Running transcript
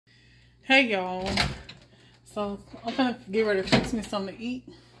Hey y'all, so I'm gonna get ready to fix me something to eat.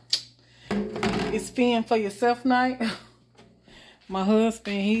 It's fend for yourself night. My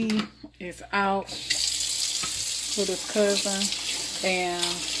husband, he is out with his cousin, and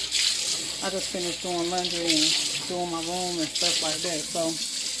I just finished doing laundry and doing my room and stuff like that. So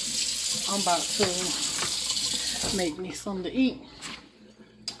I'm about to make me something to eat.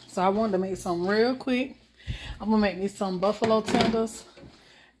 So I wanted to make something real quick. I'm gonna make me some buffalo tenders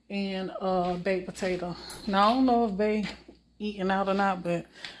and baked potato. Now I don't know if they eating out or not, but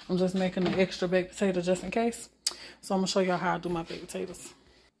I'm just making an extra baked potato just in case. So I'm gonna show y'all how I do my baked potatoes.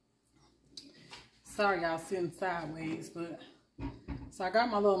 Sorry y'all sitting sideways, but so I got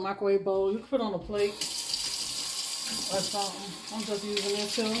my little microwave bowl. You can put on a plate or something. I'm just using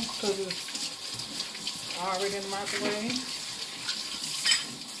this too because it's already in the microwave,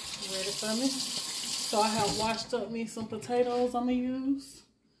 ready for me. So I have washed up me some potatoes I'm gonna use.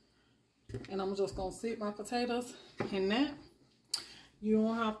 And I'm just gonna sit my potatoes in that. You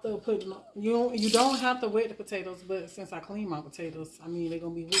don't have to put you don't have to wet the potatoes, but since I clean my potatoes, I mean they're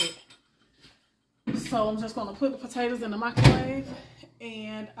gonna be wet. So I'm just gonna put the potatoes in the microwave,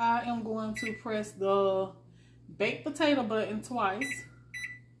 and I am going to press the baked potato button twice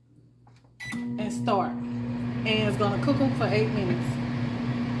and start. And it's gonna cook them for 8 minutes.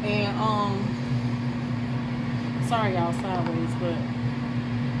 And sorry y'all sideways, but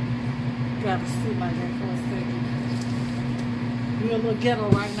gotta sit like that for a second. We're a little ghetto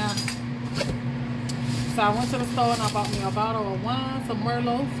right now. So I went to the store and I bought me a bottle of wine, some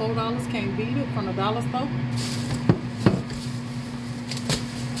Merlot, $4, can't beat it, from the dollar store.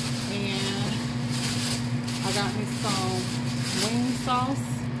 And I got me some wing sauce,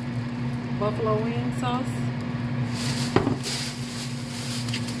 buffalo wing sauce.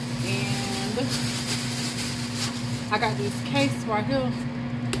 And I got this case right here.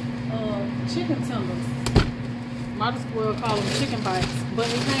 Chicken tenders. Might as well call them chicken bites, but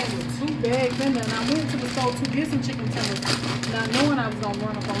it came with 2 bags in there. And I went to the store to get some chicken tenders, not knowing I was gonna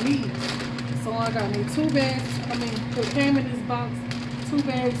run up on these. So I got me 2 bags. I mean, it came in this box, 2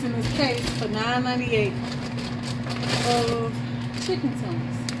 bags in this case for $9.98 of chicken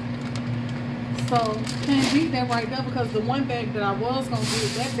tenders. So can't beat that right there, because the 1 bag that I was gonna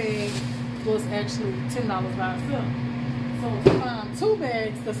get, that bag was actually $10 by itself. So to find 2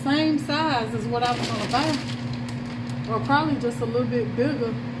 bags the same size as what I was gonna buy, or probably just a little bit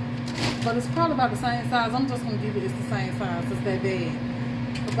bigger, but it's probably about the same size. I'm just gonna give it, it's the same size as that bag.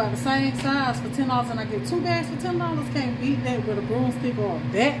 About the same size for $10, and I get 2 bags for $10. Can't beat that with a broomstick or a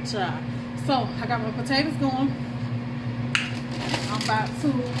bat, child. So I got my potatoes going. I'm about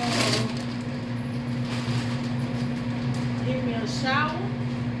to give me a shower.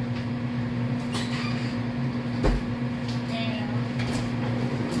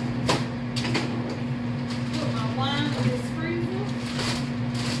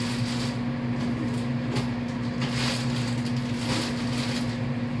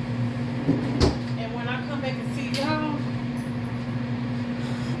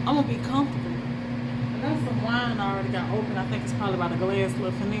 I'm gonna be comfortable. I got some wine I already got open. I think it's probably about a glass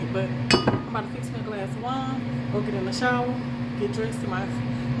left in it, but I'm about to fix me a glass of wine, go get in the shower, get dressed in my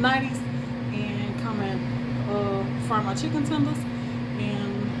 90s, and come and fry my chicken tenders,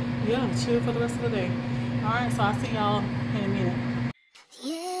 and yeah, chill for the rest of the day. All right, so I'll see y'all in a minute.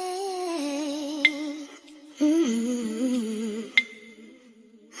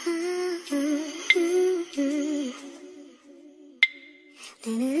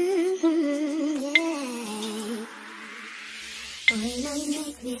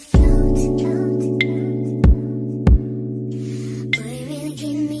 Hold me close.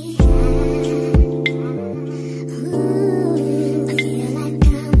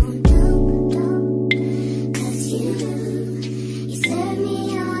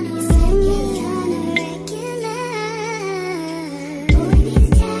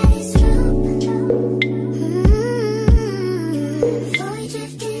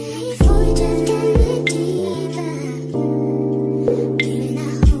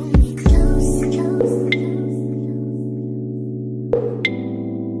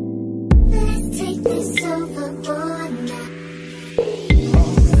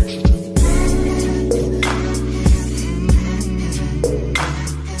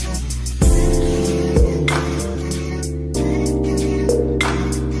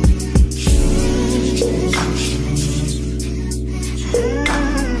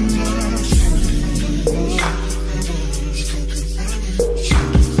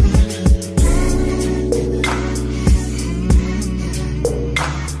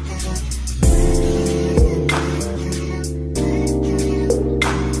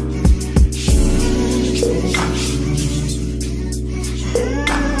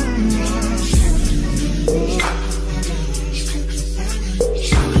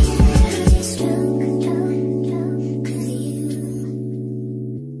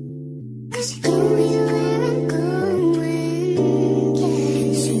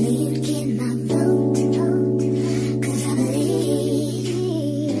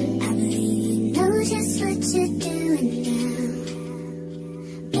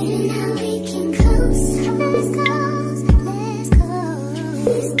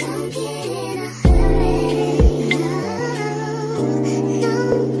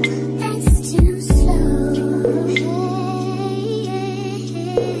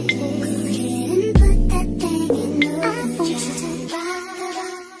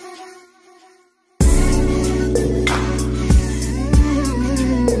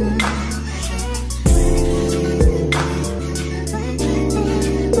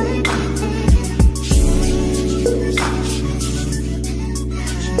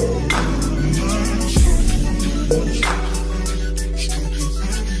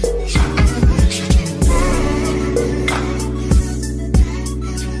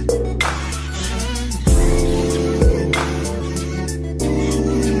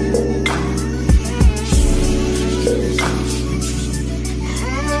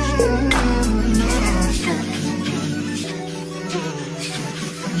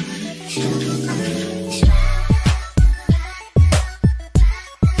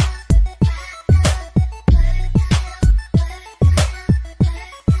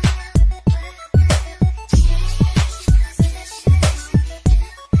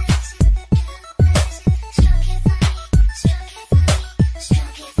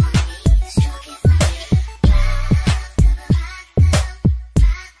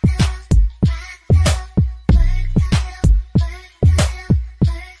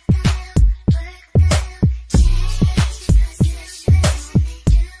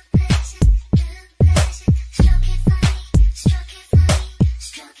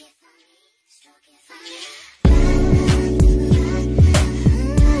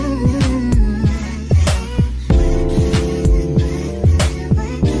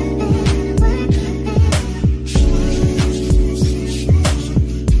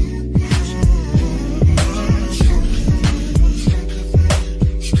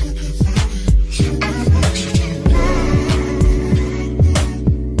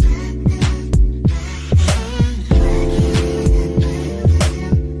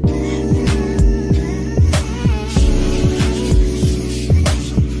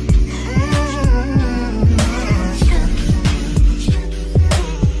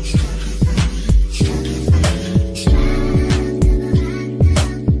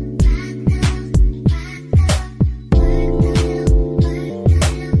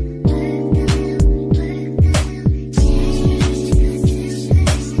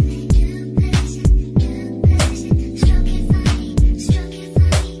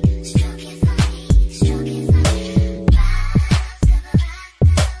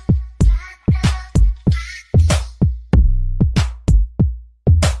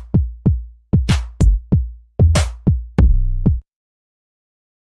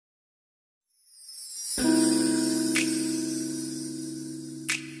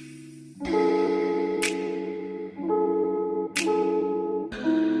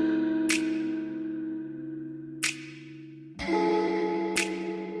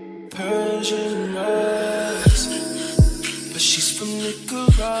 Persian eyes, but she's from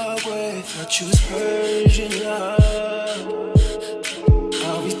Nicaragua. Thought you was Persian love.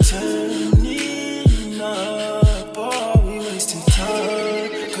 Are we turning up or are we wasting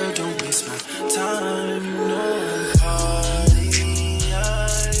time? Girl, don't waste my time. You know party. I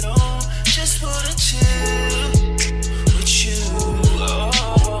don't just wanna chill with you.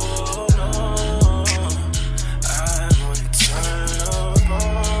 Oh no, I wanna turn up on.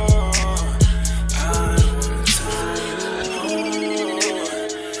 I wanna turn on.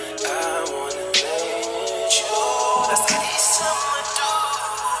 I wanna make you. That's how they say.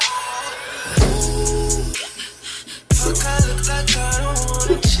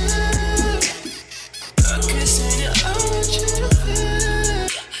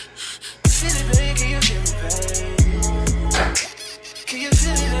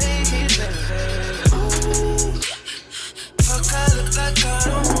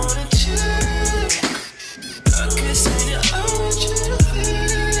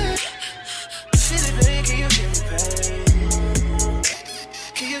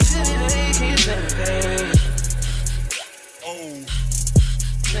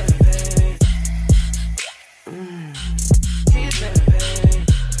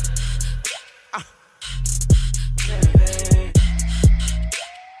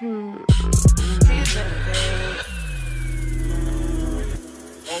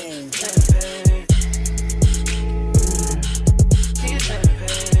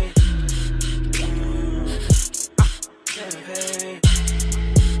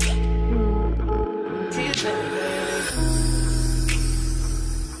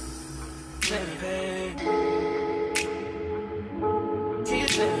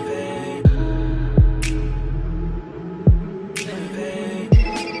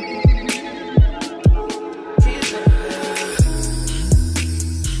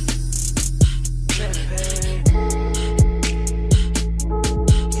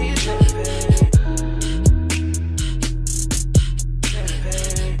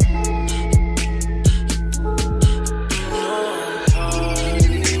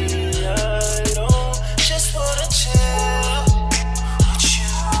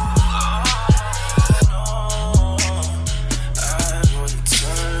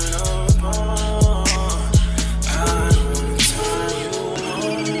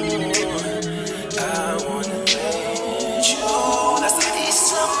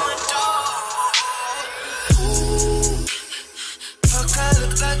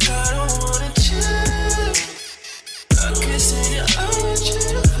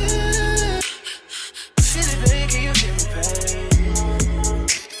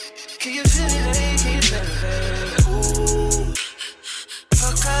 Can you feel it, babe? Can you feel it, babe? Ooh,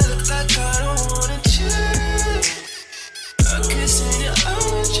 fuck, I look like I don't wanna change. I'm kissing your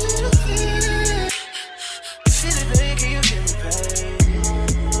eyes, trying to feel it. Feel it, babe? Can you feel it, babe?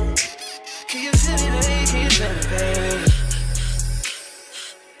 Can you feel it, babe? Can you feel it, babe?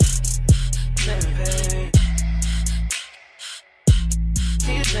 Feel it, babe.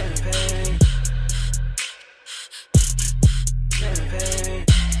 Can you feel it, babe? Feel it, babe.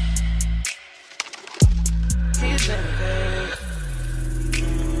 Can you feel it, babe?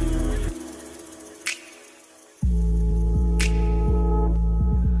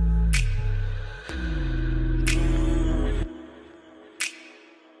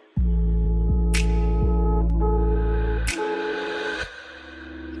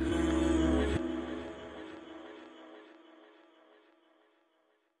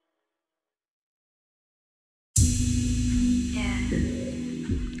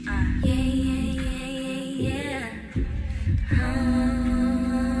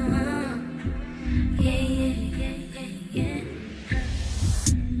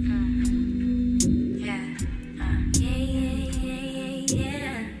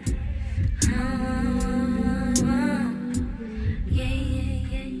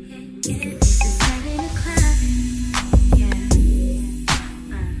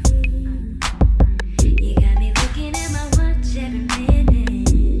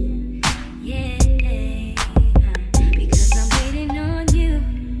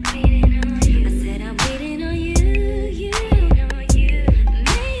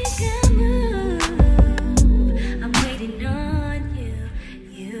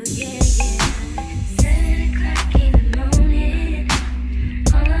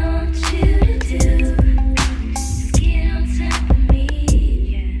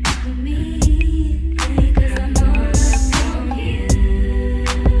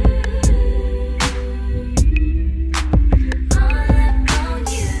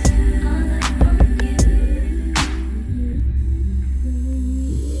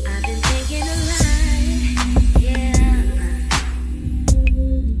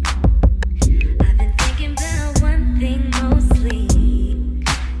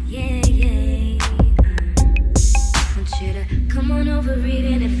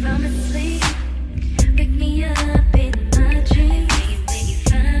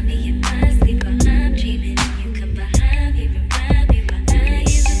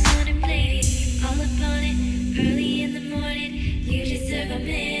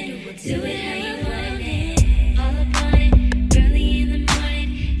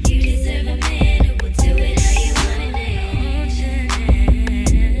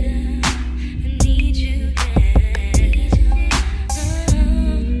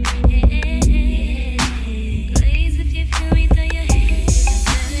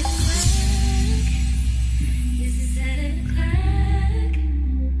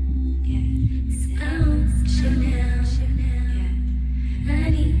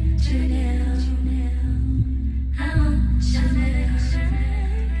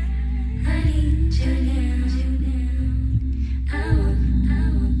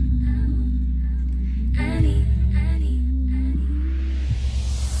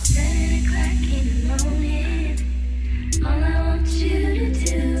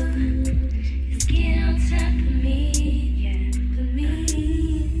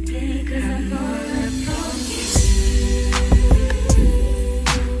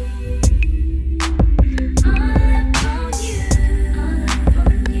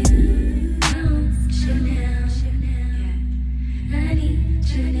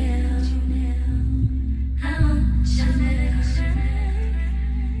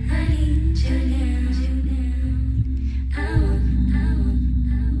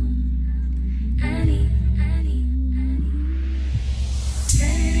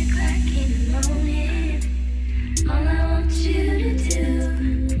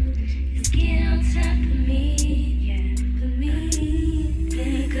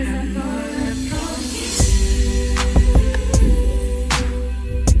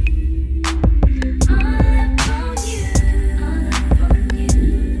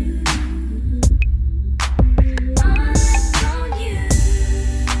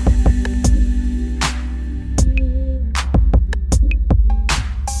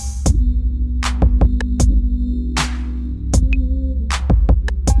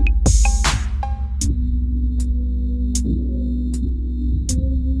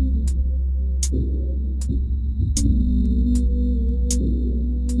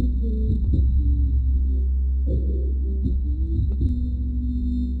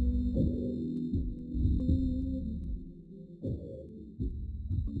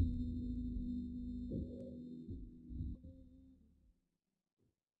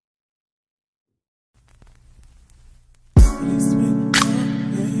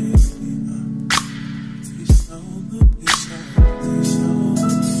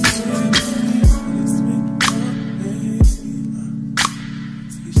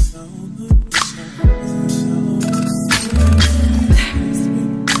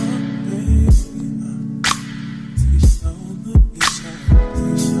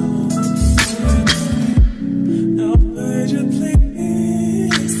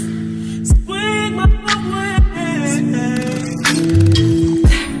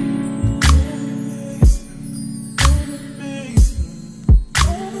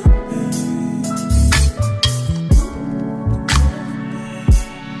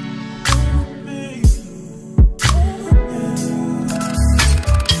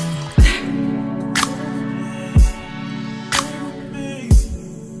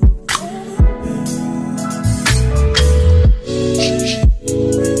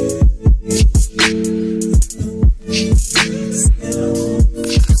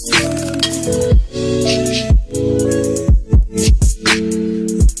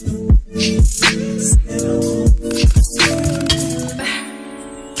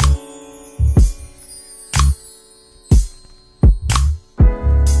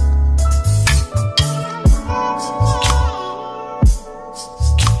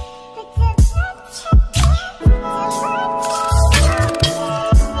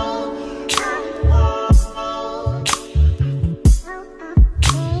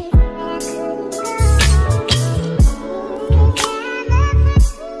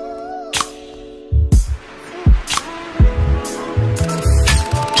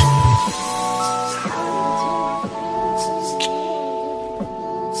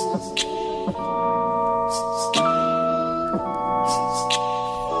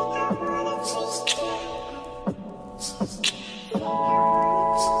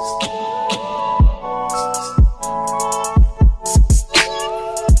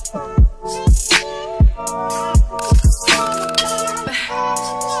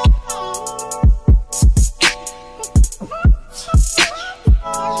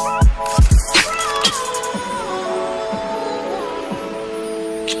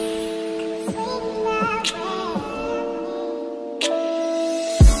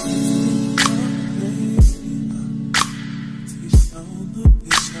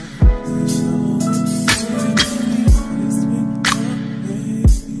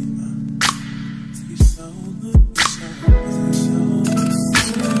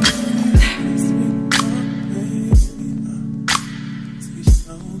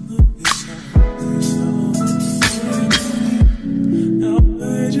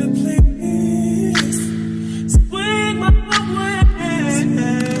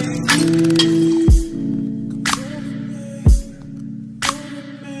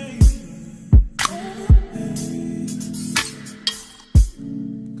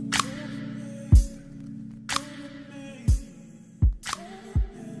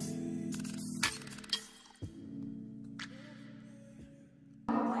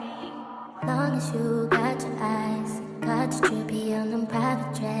 Promise you got your eyes, got your drippy on them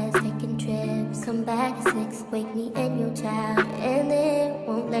private jets, taking trips. Come back at 6, wake me and your child, and then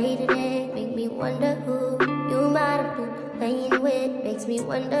won't lay today. Make me wonder who you might have been playing with. Makes me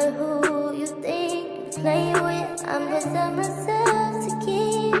wonder who you think you're playing with. I'm gonna tell myself to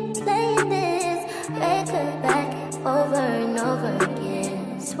keep playing this record back over and over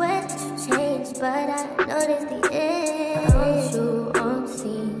again. Swear that you changed, but I noticed the end. I want you on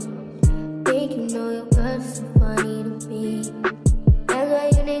scene. Think you know your girl's so funny to me. That's why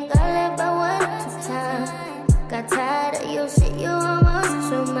you didn't got left by one at a time. Got tired of your shit, you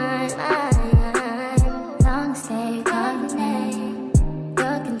almost your mind. Long stay, call your name.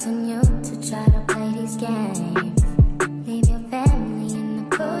 You'll continue to try to play these games. Leave your family in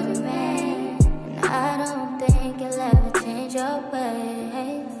the cold rain, and I don't think you'll ever change your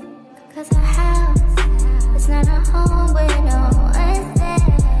ways. Cause our house is not a home where no one's there.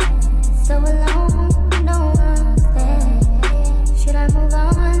 So alone, no one's there. Should I move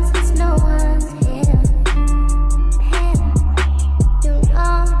on since no one's here? You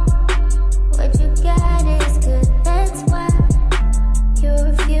know what you got is good, that's why you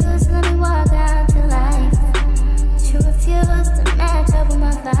refuse to let me walk out to life. You refuse to match up with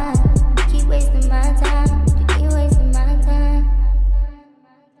my vibe. You keep wasting my time, you keep wasting my time.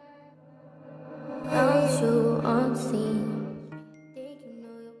 I want you on scene. Think you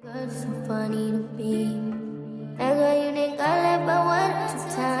know your girl's so funny to me. That's why you didn't got left by one at a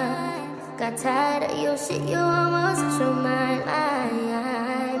time. Got tired of your shit, you almost lost your mind.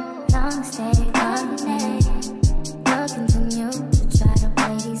 Long stay, call your name. You'll continue to try to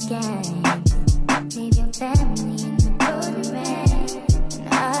play these games. Leave your family in the cold rain,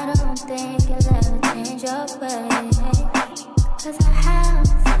 and I don't think you'll ever change your ways. Cause our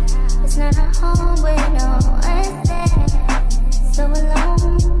house is not a home where no one's there. So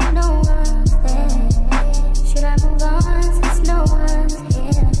alone, no one's there. Should I move on since no one's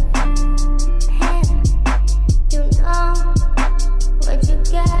here? You know what you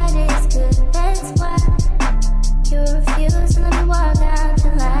got is good, that's why you refuse to let me walk out to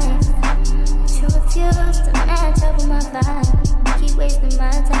life. You refuse to match up with my vibe. You keep wasting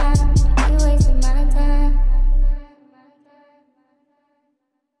my time, you keep wasting my time.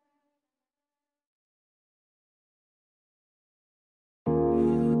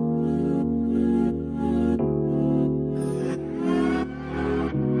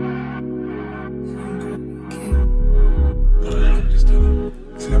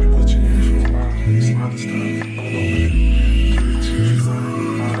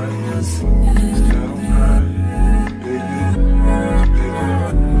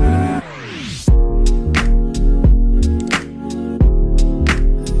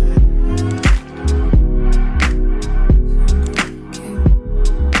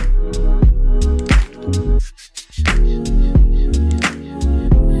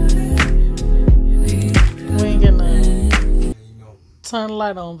 Turn the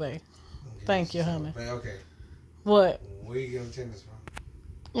light on, babe. Thank you, honey. Okay. What? Where you getting tennis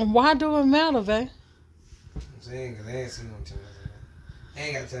from? Why do it matter, babe? I'm saying, because I ain't seen no tennis. I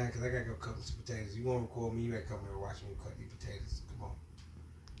ain't got time because I got to go cut some potatoes. You want to record me, you got to come here and watch me cut these potatoes. Come on.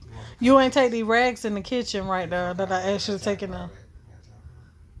 You ain't take these rags in the kitchen right there that I asked you to take in there.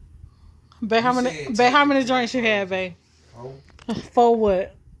 Babe, how many drinks you had, babe? 4. 4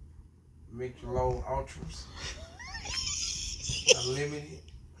 what? Make your low ultras. Unlimited.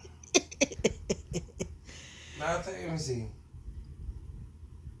 Now I think, let me see.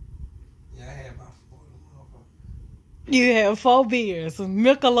 Yeah, I had about 4 of them. You had 4 beers,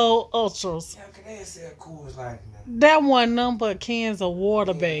 Michelob Ultras. Yeah, can they sell Coors Light now? That one number cans of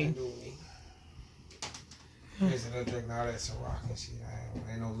water, babe. There's another drink now that's a rock and shit.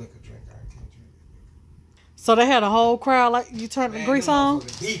 I ain't no liquor drink. I can't drink it. So they had a whole crowd like you turned the grease on?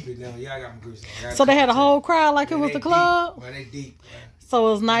 Deep it now. Yeah, I got my grease on. So they had a whole crowd like it was the club? Well, they deep. So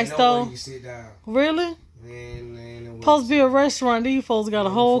it was nice though? You sit down. Really? Man, supposed to be a restaurant. These folks got a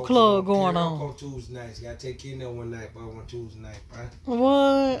whole club going on. Tuesday nights. Gotta take you in there one night, but on Tuesday night, bro.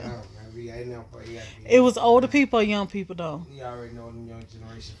 What? It was older people or young people though? You already know them young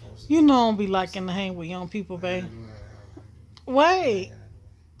generation folks. You know I don't be liking to hang with young people, babe. Wait.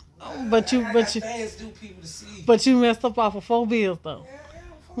 But you messed up off of 4 bills though.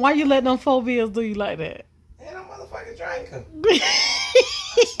 Why you let them 4 bills do you like that? Man, I'm motherfucking drinking.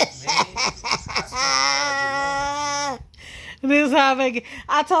 This is how I make it.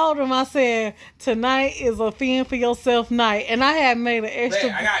 I told him, I said, tonight is a fend for yourself night. And I had made an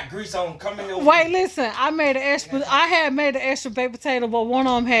extra. I got grease on. Come in here. Wait, listen. I had made an extra baked potato, but one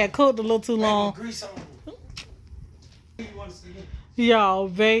of them had cooked a little too long. Grease on. Y'all,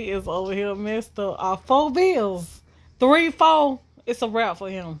 Vay is over here messed up. 4 bills. 3, 4. It's a wrap for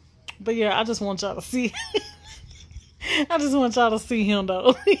him. But yeah, I just want y'all to see. I just want y'all to see him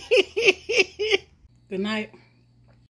though. Good night.